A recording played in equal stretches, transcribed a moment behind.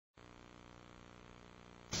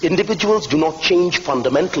individuals do not change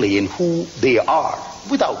fundamentally in who they are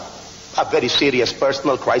without a very serious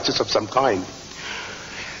personal crisis of some kind.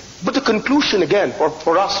 But the conclusion, again,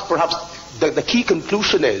 for us, perhaps the key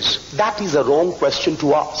conclusion is that is a wrong question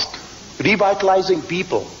to ask. Revitalizing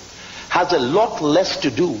people has a lot less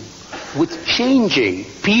to do with changing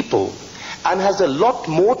people and has a lot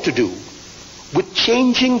more to do with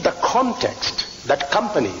changing the context that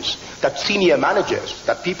companies, that senior managers,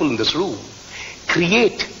 that people in this room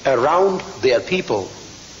create around their people.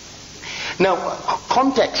 Now,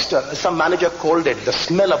 context, some manager called it the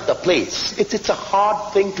smell of the place. It's a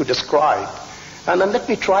hard thing to describe. And let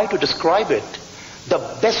me try to describe it the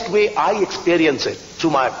best way I experience it,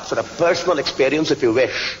 through my sort of personal experience, if you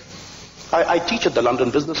wish. I teach at the London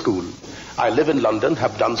Business School. I live in London,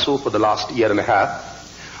 have done so for the last year and a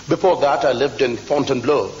half. Before that, I lived in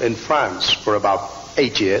Fontainebleau in France for about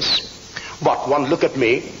 8 years. But one look at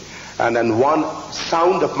me, and then one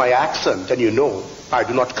sound of my accent, and you know I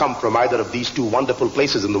do not come from either of these two wonderful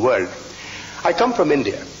places in the world. I come from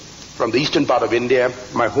India, from the eastern part of India.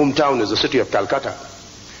 My hometown is the city of Calcutta.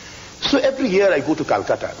 So every year I go to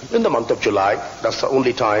Calcutta in the month of July. That's the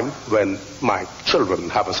only time when my children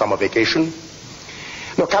have a summer vacation.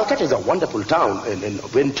 Now, Calcutta is a wonderful town in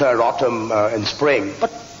winter, autumn, and spring.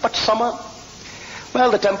 But summer, well,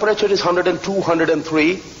 the temperature is 102,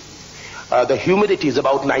 103. The humidity is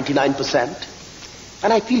about 99%.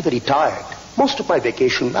 And I feel very tired. Most of my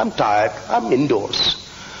vacation, I'm tired. I'm indoors.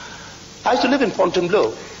 I used to live in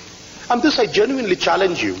Fontainebleau. And this I genuinely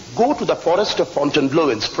challenge you. Go to the forest of Fontainebleau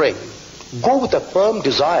in spring. Go with a firm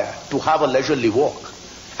desire to have a leisurely walk.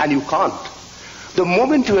 And you can't. The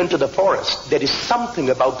moment you enter the forest, there is something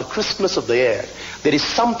about the crispness of the air. There is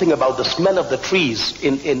something about the smell of the trees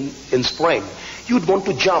in spring. You'd want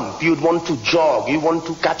to jump. You'd want to jog. You want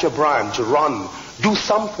to catch a branch, run, do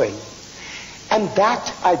something. And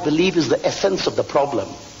that, I believe, is the essence of the problem.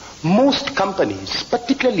 Most companies,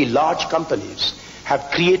 particularly large companies, have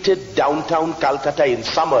created downtown Calcutta in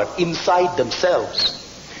summer inside themselves.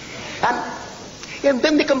 And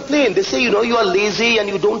then they complain. They say, you know, you are lazy and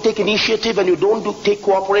you don't take initiative and you don't take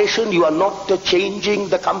cooperation. You are not changing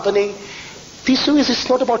the company. The issue is, it's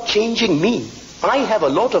not about changing me. I have a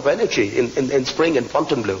lot of energy in spring in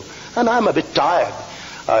Fontainebleau. And I'm a bit tired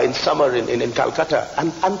in summer in Calcutta.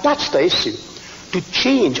 And that's the issue. To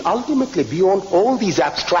change ultimately beyond all these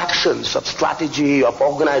abstractions of strategy, of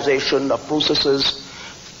organization, of processes,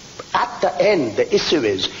 at the end, the issue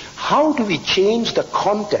is, how do we change the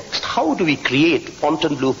context? How do we create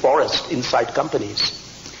Fontainebleau forest inside companies?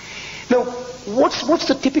 Now, what's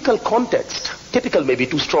the typical context? Typical may be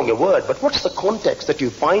too strong a word, but what's the context that you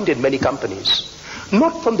find in many companies?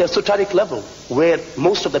 Not from the esoteric level, where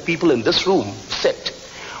most of the people in this room sit,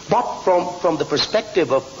 but from the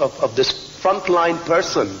perspective of this frontline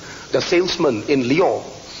person, the salesman in Lyon.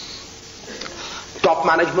 Top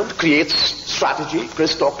management creates strategy.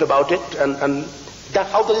 Chris talked about it. And that,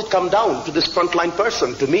 how does it come down to this frontline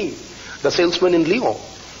person, to me, the salesman in Lyon?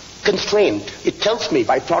 Constraint. It tells me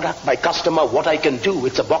by product, by customer, what I can do.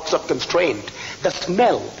 It's a box of constraint. The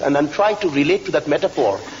smell, and I'm trying to relate to that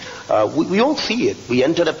metaphor. We all see it. We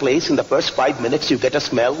enter a place, in the first 5 minutes you get a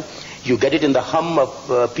smell. You get it in the hum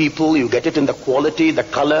of people. You get it in the quality, the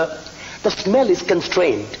color. The smell is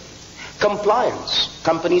constrained. Compliance.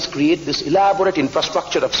 Companies create this elaborate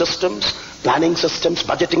infrastructure of systems, planning systems,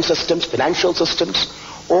 budgeting systems, financial systems.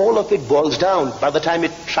 All of it boils down, by the time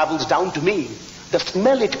it travels down to me, the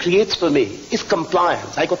smell it creates for me is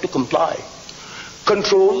compliance. I got to comply.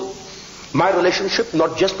 Control. My relationship,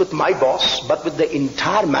 not just with my boss, but with the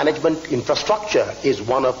entire management infrastructure, is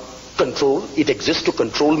one of control. It exists to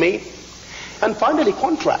control me. And finally,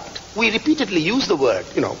 contract. We repeatedly use the word,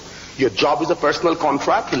 your job is a personal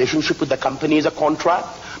contract, relationship with the company is a contract,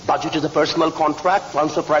 budget is a personal contract,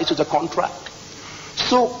 transfer price is a contract.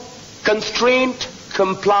 So, constraint,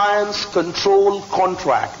 compliance, control,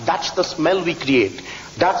 contract, that's the smell we create.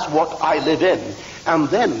 That's what I live in. And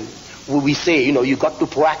then we say, you got to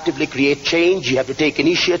proactively create change, you have to take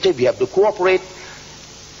initiative, you have to cooperate.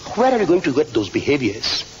 Where are you going to get those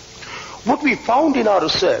behaviors? What we found in our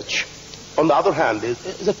research, on the other hand,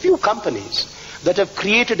 is a few companies that have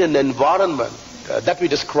created an environment that we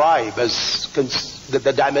describe as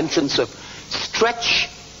the dimensions of stretch,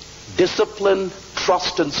 discipline,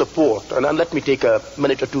 trust, and support. And let me take a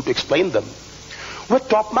minute or two to explain them. Where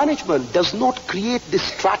top management does not create this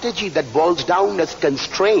strategy that boils down as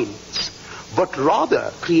constraints, but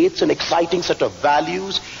rather creates an exciting set of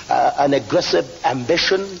values, an aggressive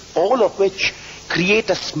ambition, all of which create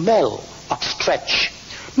a smell of stretch.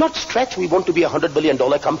 Not stretch, we want to be $100 billion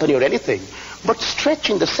company or anything, but stretch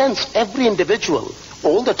in the sense every individual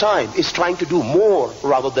all the time is trying to do more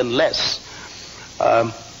rather than less.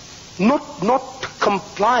 Not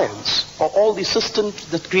compliance, or all the systems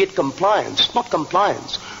that create compliance, not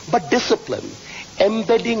compliance, but discipline,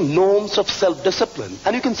 embedding norms of self-discipline.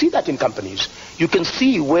 And you can see that in companies. You can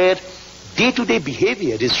see where day-to-day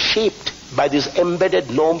behavior is shaped by these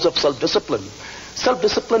embedded norms of self-discipline.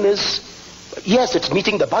 Self-discipline is, yes, it's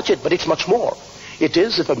meeting the budget, but it's much more. It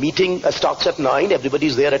is if a meeting starts at 9,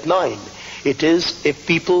 everybody's there at 9. It is if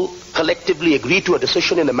people collectively agree to a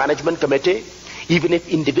decision in a management committee, even if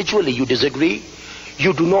individually you disagree,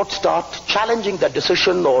 you do not start challenging that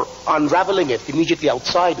decision or unraveling it immediately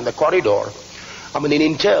outside in the corridor. I mean, in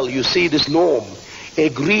Intel, you see this norm,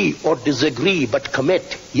 agree or disagree, but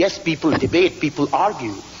commit. Yes, people debate, people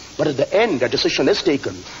argue, but at the end, a decision is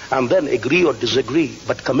taken, and then agree or disagree,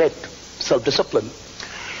 but commit. Self-discipline.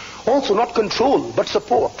 Also, not control, but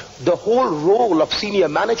support. The whole role of senior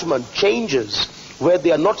management changes, where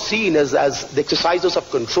they are not seen as the exercisers of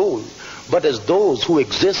control, but as those who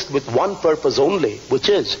exist with one purpose only, which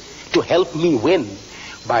is to help me win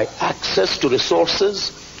by access to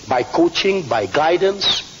resources, by coaching, by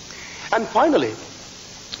guidance. And finally,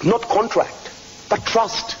 not contract, but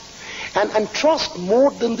trust. And trust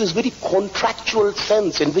more than this very contractual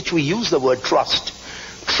sense in which we use the word trust.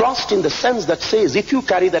 Trust in the sense that says, if you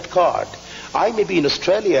carry that card, I may be in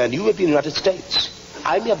Australia and you may be in the United States.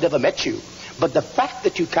 I may have never met you, but the fact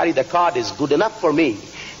that you carry the card is good enough for me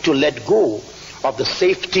to let go of the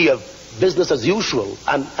safety of business as usual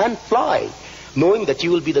and fly, knowing that you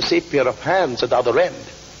will be the safe pair of hands at the other end.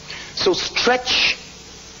 So stretch,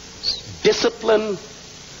 discipline,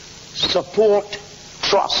 support,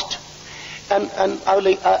 trust. And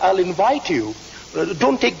I'll invite you,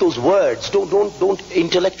 don't take those words, don't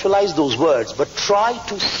intellectualize those words, but try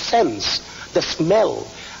to sense the smell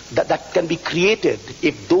that can be created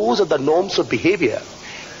if those are the norms of behavior.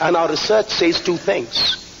 And our research says two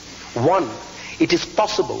things. One, it is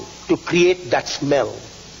possible to create that smell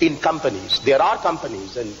in companies. There are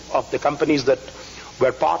companies, and of the companies that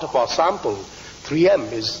were part of our sample,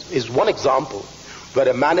 3M is one example, where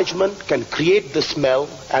a management can create the smell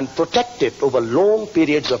and protect it over long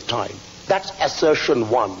periods of time. That's assertion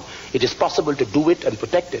one. It is possible to do it and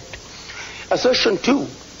protect it. Assertion two,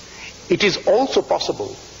 it is also possible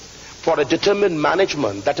for a determined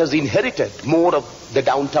management that has inherited more of the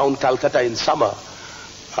downtown Calcutta in summer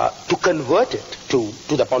to convert it to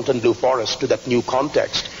the Fontainebleau Forest, to that new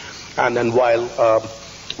context. And while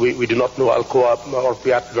we do not know Alcoa or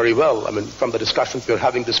Piat very well, I mean, from the discussions we're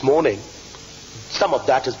having this morning, some of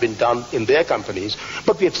that has been done in their companies,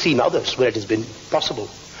 but we have seen others where it has been possible.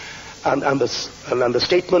 And the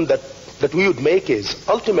statement that we would make is,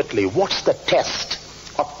 ultimately, what's the test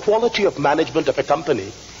of quality of management of a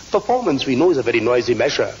company? Performance, we know, is a very noisy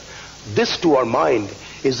measure. This, to our mind,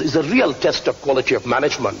 is a real test of quality of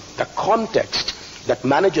management. The context that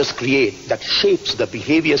managers create that shapes the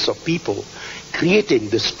behaviors of people, creating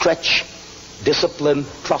this stretch, discipline,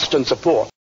 trust, and support.